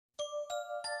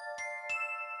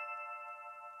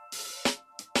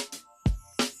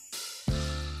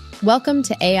Welcome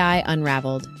to AI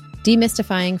Unraveled,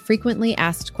 demystifying frequently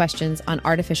asked questions on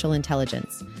artificial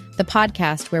intelligence, the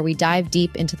podcast where we dive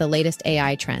deep into the latest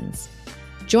AI trends.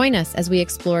 Join us as we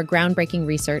explore groundbreaking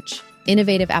research,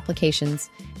 innovative applications,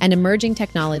 and emerging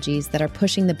technologies that are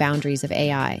pushing the boundaries of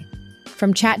AI.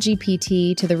 From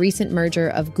ChatGPT to the recent merger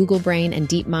of Google Brain and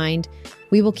DeepMind,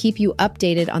 we will keep you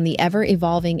updated on the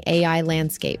ever-evolving AI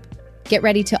landscape. Get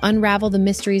ready to unravel the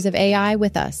mysteries of AI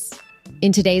with us.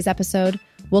 In today's episode,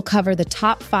 we'll cover the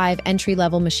top 5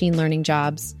 entry-level machine learning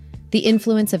jobs, the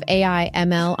influence of AI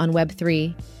ML on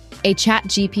Web3, a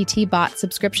ChatGPT bot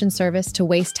subscription service to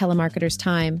waste telemarketers'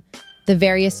 time, the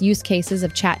various use cases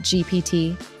of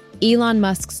ChatGPT, Elon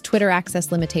Musk's Twitter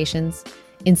access limitations,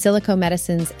 In Silico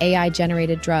Medicine's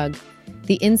AI-generated drug,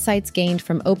 the insights gained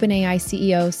from OpenAI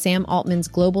CEO Sam Altman's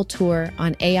global tour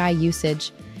on AI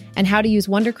usage, and how to use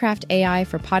Wondercraft AI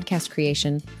for podcast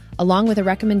creation, along with a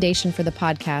recommendation for the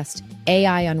podcast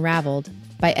AI Unraveled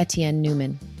by Etienne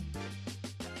Newman.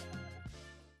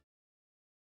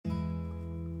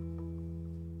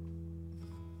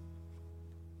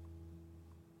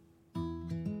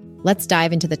 Let's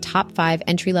dive into the top 5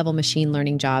 entry-level machine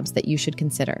learning jobs that you should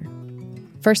consider.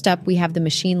 First up, we have the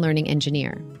machine learning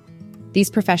engineer.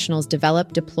 These professionals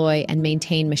develop, deploy, and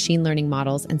maintain machine learning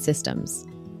models and systems.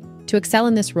 To excel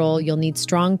in this role, you'll need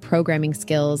strong programming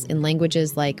skills in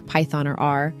languages like Python or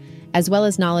R, as well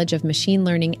as knowledge of machine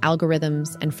learning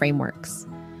algorithms and frameworks.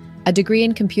 A degree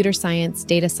in computer science,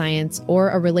 data science, or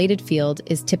a related field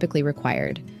is typically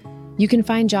required. You can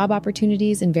find job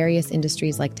opportunities in various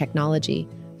industries like technology,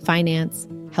 finance,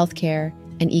 healthcare,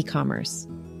 and e-commerce.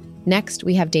 Next,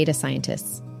 we have data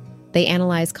scientists. They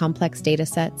analyze complex data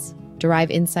sets,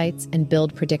 derive insights, and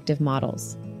build predictive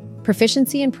models.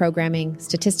 Proficiency in programming,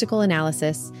 statistical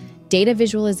analysis, data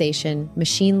visualization,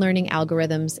 machine learning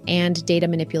algorithms, and data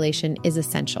manipulation is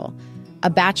essential. A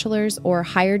bachelor's or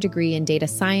higher degree in data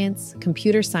science,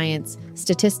 computer science,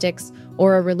 statistics,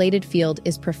 or a related field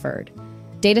is preferred.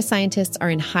 Data scientists are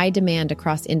in high demand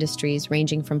across industries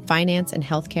ranging from finance and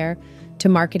healthcare to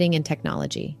marketing and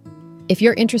technology. If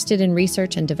you're interested in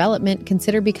research and development,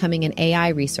 consider becoming an AI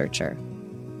researcher.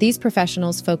 These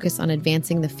professionals focus on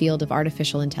advancing the field of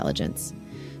artificial intelligence.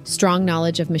 Strong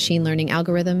knowledge of machine learning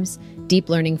algorithms, deep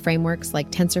learning frameworks like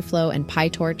TensorFlow and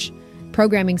PyTorch,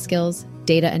 programming skills,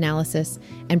 data analysis,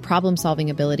 and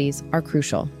problem-solving abilities are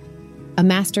crucial. A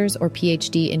master's or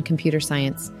PhD in computer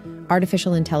science,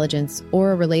 artificial intelligence,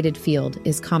 or a related field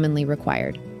is commonly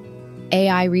required.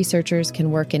 AI researchers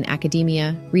can work in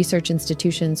academia, research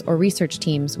institutions, or research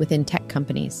teams within tech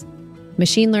companies.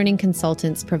 Machine learning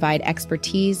consultants provide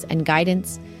expertise and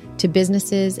guidance to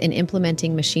businesses in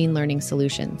implementing machine learning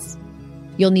solutions.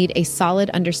 You'll need a solid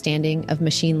understanding of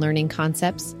machine learning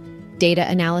concepts, data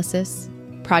analysis,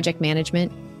 project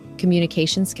management,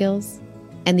 communication skills,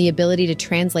 and the ability to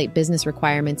translate business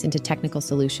requirements into technical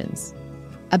solutions.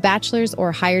 A bachelor's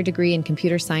or higher degree in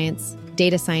computer science,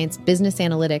 data science, business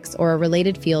analytics, or a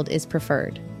related field is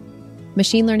preferred.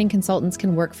 Machine learning consultants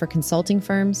can work for consulting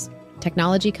firms,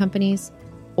 technology companies,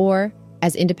 or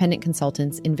as independent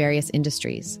consultants in various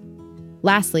industries.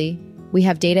 Lastly, we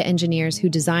have data engineers who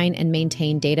design and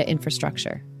maintain data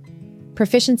infrastructure.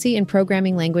 Proficiency in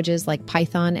programming languages like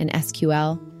Python and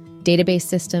SQL, database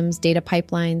systems, data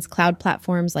pipelines, cloud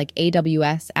platforms like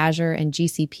AWS, Azure, and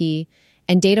GCP,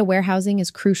 and data warehousing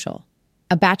is crucial.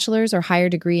 A bachelor's or higher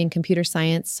degree in computer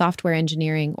science, software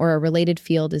engineering, or a related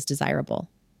field is desirable.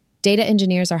 Data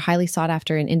engineers are highly sought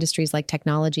after in industries like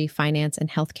technology, finance,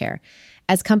 and healthcare,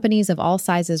 as companies of all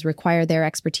sizes require their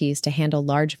expertise to handle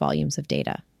large volumes of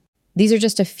data. These are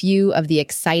just a few of the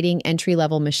exciting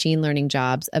entry-level machine learning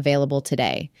jobs available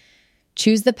today.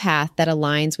 Choose the path that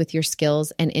aligns with your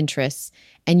skills and interests,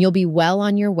 and you'll be well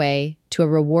on your way to a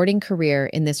rewarding career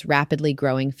in this rapidly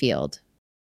growing field.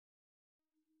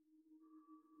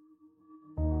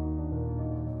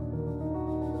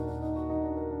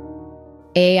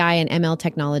 AI and ML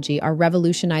technology are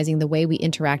revolutionizing the way we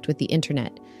interact with the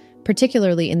internet,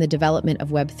 particularly in the development of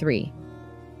Web3.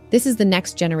 This is the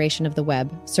next generation of the web,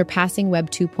 surpassing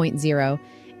Web 2.0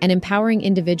 and empowering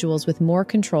individuals with more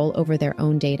control over their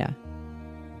own data.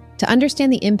 To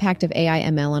understand the impact of AI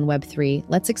ML on Web3,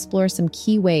 let's explore some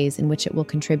key ways in which it will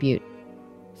contribute.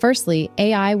 Firstly,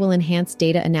 AI will enhance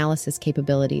data analysis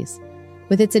capabilities.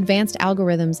 With its advanced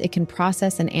algorithms, it can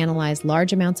process and analyze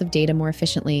large amounts of data more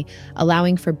efficiently,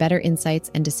 allowing for better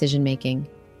insights and decision-making.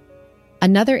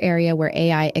 Another area where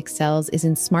AI excels is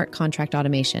in smart contract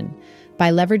automation.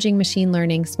 By leveraging machine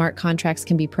learning, smart contracts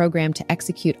can be programmed to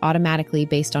execute automatically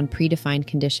based on predefined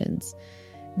conditions.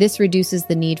 This reduces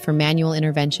the need for manual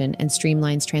intervention and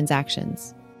streamlines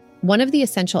transactions. One of the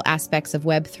essential aspects of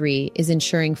Web3 is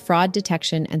ensuring fraud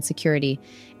detection and security.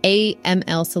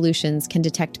 AML solutions can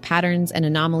detect patterns and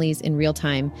anomalies in real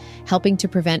time, helping to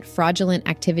prevent fraudulent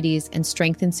activities and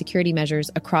strengthen security measures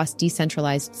across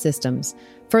decentralized systems.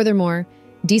 Furthermore,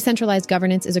 decentralized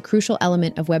governance is a crucial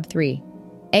element of Web3.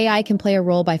 AI can play a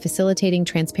role by facilitating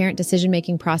transparent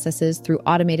decision-making processes through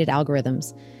automated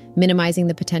algorithms, minimizing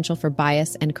the potential for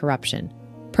bias and corruption.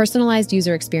 Personalized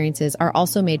user experiences are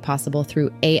also made possible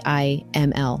through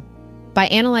AI/ML. By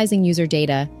analyzing user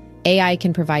data, AI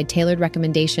can provide tailored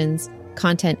recommendations,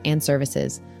 content, and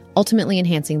services, ultimately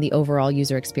enhancing the overall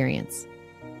user experience.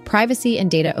 Privacy and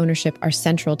data ownership are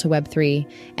central to Web3,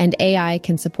 and AI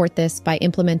can support this by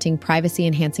implementing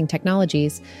privacy-enhancing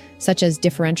technologies, such as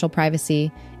differential privacy,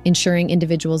 ensuring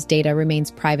individuals' data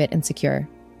remains private and secure.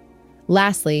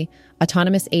 Lastly,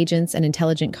 autonomous agents and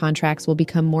intelligent contracts will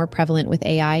become more prevalent with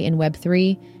AI in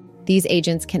Web3. These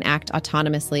agents can act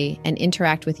autonomously and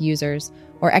interact with users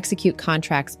or execute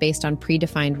contracts based on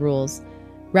predefined rules,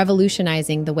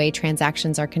 revolutionizing the way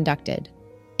transactions are conducted.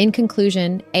 In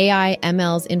conclusion,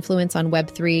 AI/ML's influence on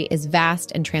Web3 is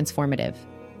vast and transformative.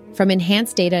 From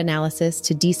enhanced data analysis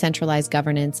to decentralized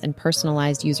governance and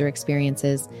personalized user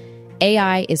experiences,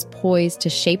 AI is poised to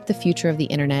shape the future of the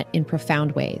internet in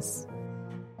profound ways.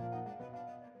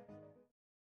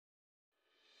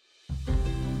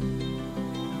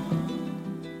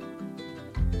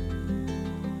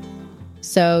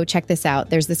 So check this out.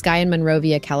 There's this guy in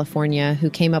Monrovia, California, who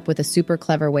came up with a super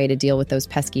clever way to deal with those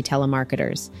pesky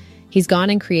telemarketers. He's gone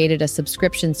and created a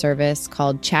subscription service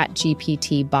called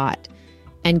ChatGPT Bot.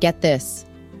 And get this,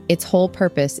 its whole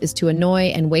purpose is to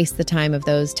annoy and waste the time of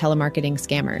those telemarketing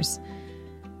scammers.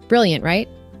 Brilliant, right?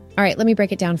 All right, let me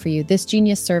break it down for you. This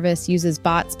genius service uses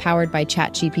bots powered by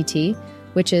ChatGPT,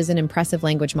 which is an impressive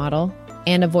language model,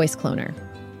 and a voice cloner.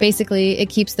 Basically, it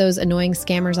keeps those annoying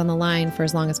scammers on the line for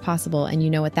as long as possible, and you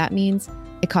know what that means?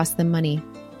 It costs them money.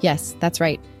 Yes, that's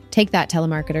right. Take that,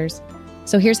 telemarketers.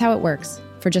 So here's how it works.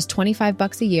 For just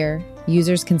 $25 a year,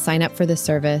 users can sign up for this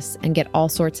service and get all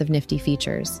sorts of nifty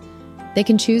features. They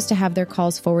can choose to have their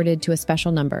calls forwarded to a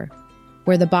special number,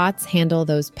 where the bots handle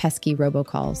those pesky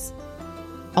robocalls.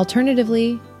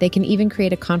 Alternatively, they can even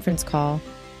create a conference call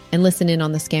and listen in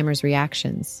on the scammers'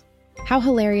 reactions. How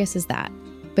hilarious is that?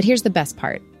 But here's the best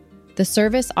part. The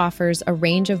service offers a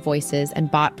range of voices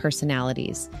and bot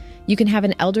personalities. You can have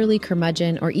an elderly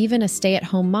curmudgeon or even a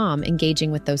stay-at-home mom engaging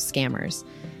with those scammers.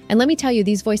 And let me tell you,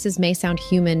 these voices may sound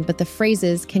human, but the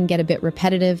phrases can get a bit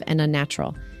repetitive and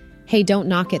unnatural. Hey, don't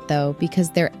knock it though, because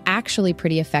they're actually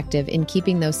pretty effective in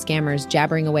keeping those scammers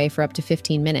jabbering away for up to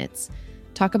 15 minutes.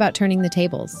 Talk about turning the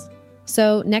tables.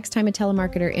 So next time a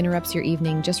telemarketer interrupts your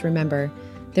evening, just remember,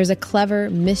 there's a clever,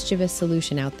 mischievous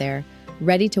solution out there,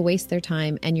 ready to waste their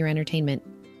time and your entertainment.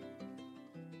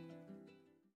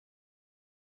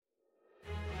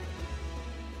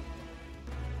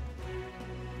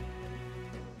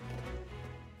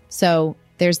 So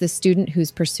there's this student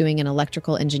who's pursuing an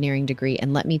electrical engineering degree,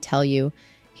 and let me tell you,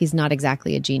 he's not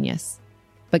exactly a genius.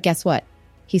 But guess what?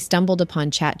 He stumbled upon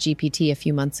ChatGPT a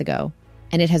few months ago,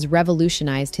 and it has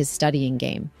revolutionized his studying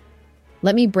game.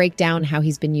 Let me break down how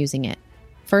he's been using it.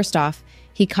 First off,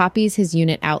 he copies his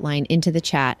unit outline into the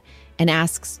chat and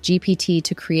asks GPT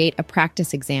to create a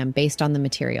practice exam based on the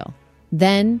material.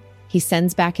 Then he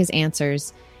sends back his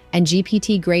answers, and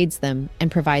GPT grades them and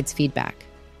provides feedback.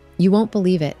 You won't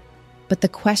believe it, but the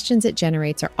questions it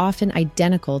generates are often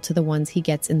identical to the ones he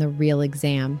gets in the real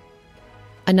exam.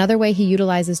 Another way he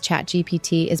utilizes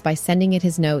ChatGPT is by sending it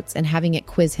his notes and having it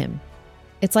quiz him.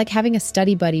 It's like having a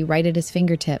study buddy right at his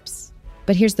fingertips.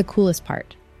 But here's the coolest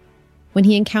part. When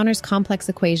he encounters complex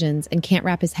equations and can't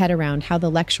wrap his head around how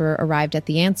the lecturer arrived at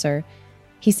the answer,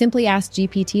 he simply asks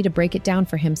GPT to break it down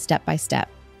for him step by step.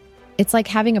 It's like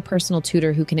having a personal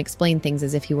tutor who can explain things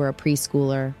as if he were a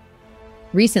preschooler.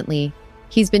 Recently,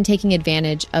 he's been taking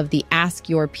advantage of the Ask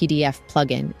Your PDF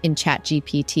plugin in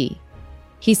ChatGPT.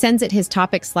 He sends it his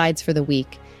topic slides for the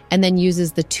week and then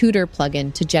uses the Tutor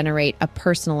plugin to generate a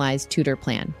personalized tutor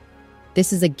plan.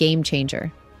 This is a game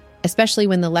changer, especially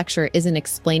when the lecturer isn't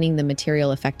explaining the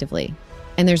material effectively.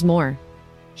 And there's more.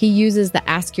 He uses the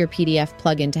Ask Your PDF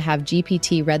plugin to have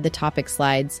GPT read the topic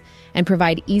slides and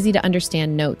provide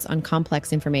easy-to-understand notes on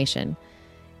complex information.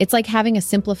 It's like having a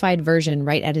simplified version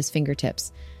right at his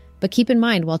fingertips. But keep in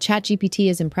mind, while ChatGPT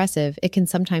is impressive, it can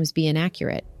sometimes be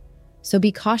inaccurate. So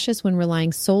be cautious when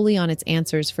relying solely on its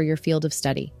answers for your field of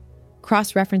study.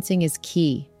 Cross-referencing is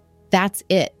key. That's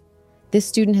it. This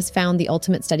student has found the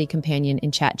ultimate study companion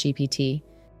in ChatGPT.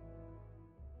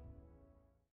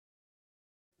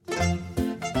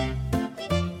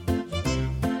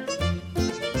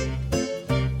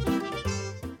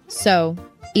 So,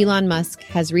 Elon Musk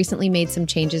has recently made some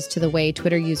changes to the way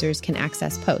Twitter users can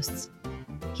access posts.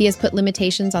 He has put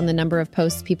limitations on the number of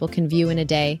posts people can view in a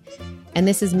day, and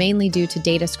this is mainly due to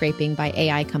data scraping by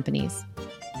AI companies.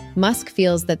 Musk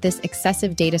feels that this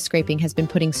excessive data scraping has been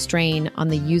putting strain on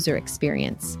the user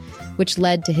experience, which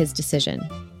led to his decision.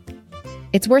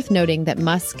 It's worth noting that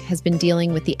Musk has been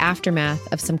dealing with the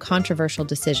aftermath of some controversial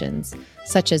decisions,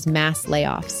 such as mass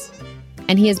layoffs,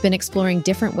 and he has been exploring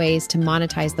different ways to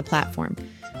monetize the platform.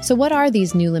 So what are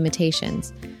these new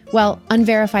limitations? Well,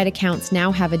 unverified accounts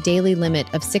now have a daily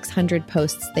limit of 600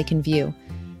 posts they can view.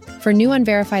 For new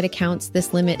unverified accounts,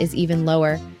 this limit is even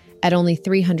lower, at only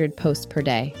 300 posts per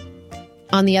day.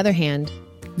 On the other hand,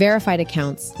 verified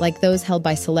accounts, like those held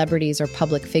by celebrities or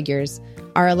public figures,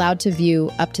 are allowed to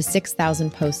view up to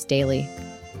 6,000 posts daily.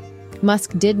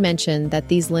 Musk did mention that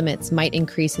these limits might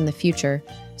increase in the future,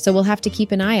 so we'll have to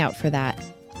keep an eye out for that.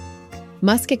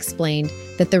 Musk explained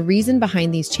that the reason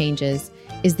behind these changes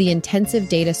is the intensive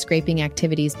data scraping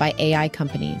activities by AI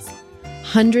companies.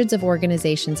 Hundreds of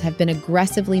organizations have been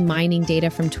aggressively mining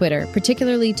data from Twitter,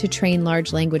 particularly to train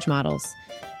large language models.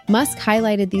 Musk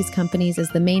highlighted these companies as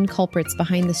the main culprits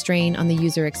behind the strain on the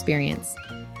user experience.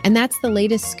 And that's the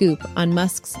latest scoop on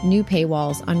Musk's new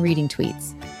paywalls on reading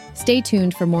tweets. Stay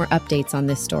tuned for more updates on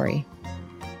this story.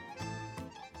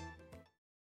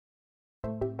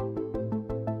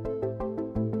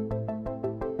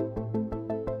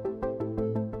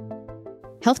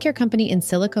 Healthcare company In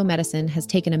Silico Medicine has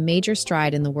taken a major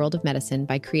stride in the world of medicine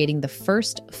by creating the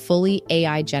first fully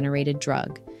AI-generated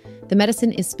drug. The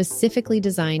medicine is specifically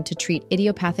designed to treat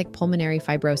idiopathic pulmonary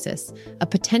fibrosis, a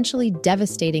potentially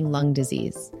devastating lung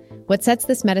disease. What sets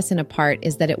this medicine apart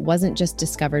is that it wasn't just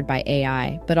discovered by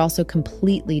AI, but also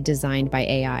completely designed by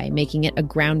AI, making it a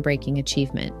groundbreaking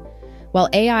achievement. While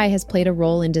AI has played a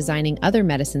role in designing other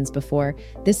medicines before,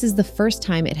 this is the first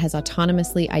time it has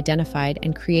autonomously identified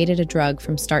and created a drug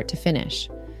from start to finish.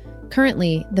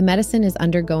 Currently, the medicine is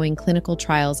undergoing clinical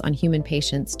trials on human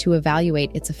patients to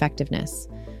evaluate its effectiveness.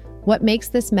 What makes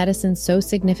this medicine so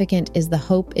significant is the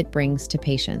hope it brings to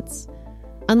patients.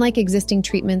 Unlike existing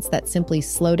treatments that simply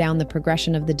slow down the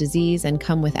progression of the disease and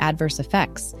come with adverse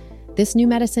effects, this new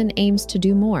medicine aims to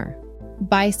do more.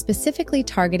 By specifically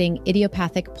targeting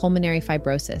idiopathic pulmonary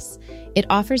fibrosis, it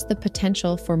offers the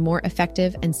potential for more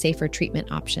effective and safer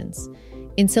treatment options.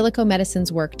 In Silico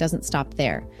Medicine's work doesn't stop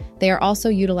there. They are also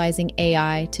utilizing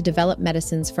AI to develop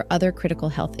medicines for other critical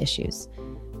health issues.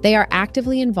 They are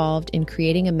actively involved in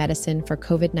creating a medicine for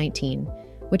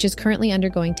COVID-19, which is currently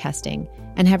undergoing testing,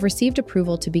 and have received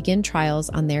approval to begin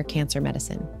trials on their cancer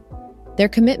medicine. Their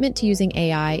commitment to using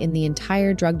AI in the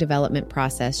entire drug development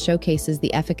process showcases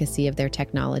the efficacy of their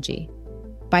technology.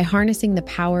 By harnessing the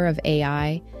power of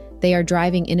AI, they are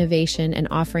driving innovation and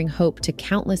offering hope to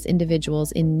countless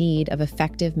individuals in need of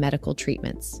effective medical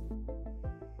treatments.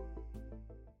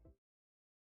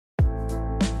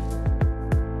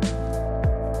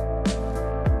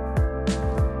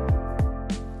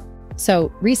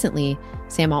 So recently,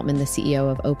 Sam Altman, the CEO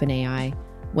of OpenAI,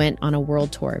 went on a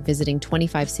world tour, visiting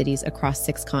 25 cities across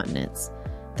 6 continents.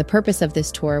 The purpose of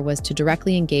this tour was to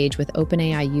directly engage with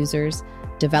OpenAI users,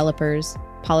 developers,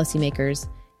 policymakers,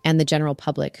 and the general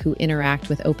public who interact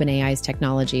with OpenAI's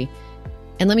technology.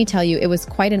 And let me tell you, it was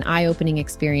quite an eye-opening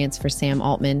experience for Sam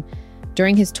Altman.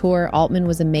 During his tour, Altman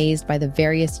was amazed by the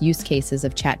various use cases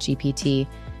of ChatGPT.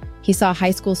 He saw high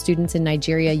school students in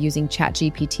Nigeria using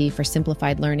ChatGPT for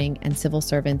simplified learning and civil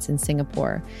servants in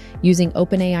Singapore using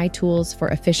OpenAI tools for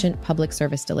efficient public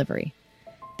service delivery.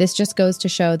 This just goes to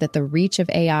show that the reach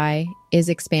of AI is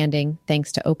expanding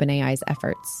thanks to OpenAI's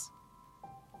efforts.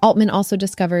 Altman also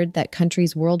discovered that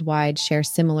countries worldwide share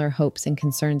similar hopes and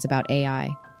concerns about AI.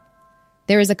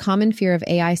 There is a common fear of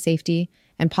AI safety,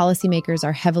 and policymakers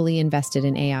are heavily invested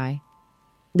in AI.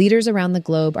 Leaders around the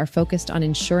globe are focused on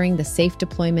ensuring the safe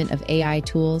deployment of AI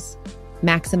tools,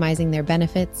 maximizing their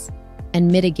benefits,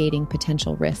 and mitigating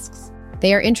potential risks.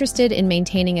 They are interested in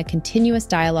maintaining a continuous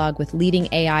dialogue with leading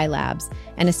AI labs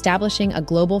and establishing a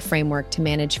global framework to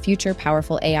manage future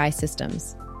powerful AI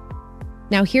systems.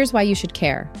 Now, here's why you should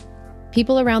care.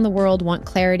 People around the world want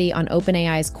clarity on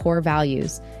OpenAI's core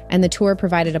values, and the tour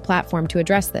provided a platform to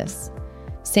address this.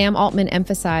 Sam Altman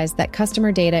emphasized that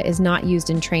customer data is not used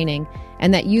in training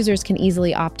and that users can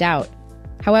easily opt out.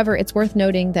 However, it's worth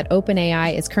noting that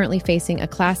OpenAI is currently facing a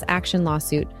class action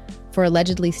lawsuit for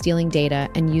allegedly stealing data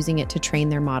and using it to train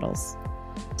their models.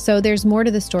 So there's more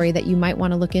to the story that you might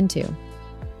want to look into.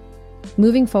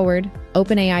 Moving forward,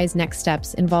 OpenAI's next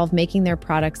steps involve making their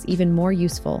products even more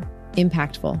useful,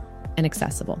 impactful, and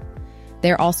accessible.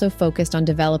 They're also focused on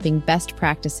developing best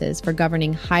practices for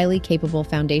governing highly capable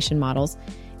foundation models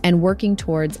and working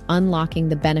towards unlocking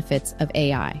the benefits of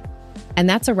AI. And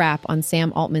that's a wrap on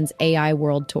Sam Altman's AI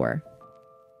World Tour.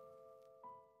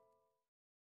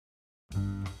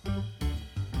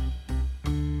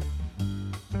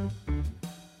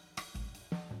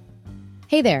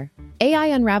 Hey there, AI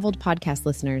Unraveled podcast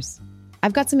listeners.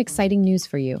 I've got some exciting news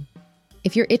for you.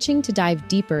 If you're itching to dive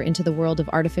deeper into the world of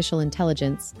artificial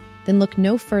intelligence, then look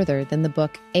no further than the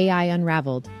book AI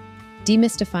Unraveled,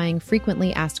 Demystifying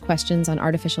Frequently Asked Questions on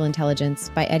Artificial Intelligence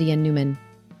by Etienne Newman.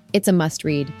 It's a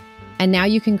must-read, and now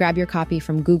you can grab your copy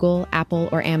from Google, Apple,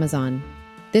 or Amazon.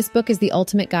 This book is the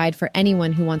ultimate guide for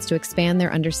anyone who wants to expand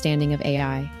their understanding of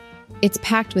AI. It's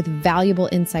packed with valuable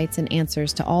insights and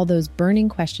answers to all those burning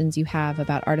questions you have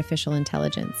about artificial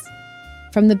intelligence.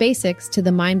 From the basics to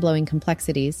the mind-blowing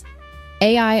complexities,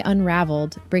 AI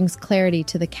Unraveled brings clarity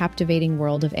to the captivating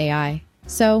world of AI.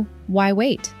 So, why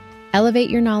wait? Elevate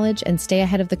your knowledge and stay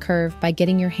ahead of the curve by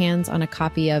getting your hands on a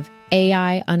copy of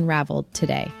AI Unraveled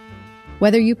today.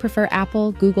 Whether you prefer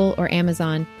Apple, Google, or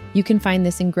Amazon, you can find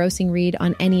this engrossing read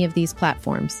on any of these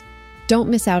platforms. Don't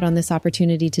miss out on this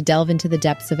opportunity to delve into the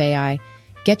depths of AI.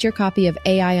 Get your copy of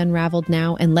AI Unraveled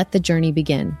now and let the journey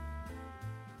begin.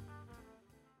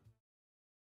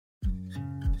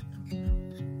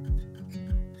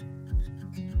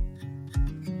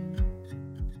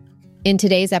 In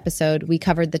today's episode, we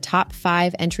covered the top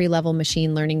 5 entry-level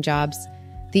machine learning jobs,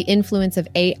 the influence of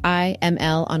AI,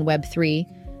 ML on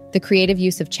Web3, the creative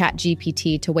use of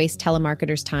ChatGPT to waste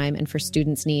telemarketers' time and for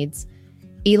students' needs,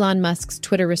 Elon Musk's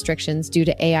Twitter restrictions due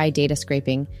to AI data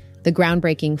scraping, the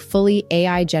groundbreaking fully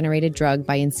AI-generated drug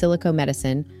by In Silico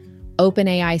Medicine,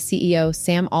 OpenAI CEO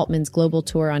Sam Altman's global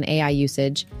tour on AI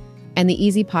usage, and the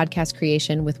easy podcast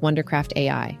creation with Wondercraft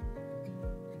AI.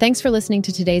 Thanks for listening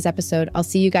to today's episode. I'll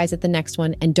see you guys at the next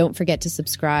one, and don't forget to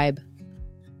subscribe.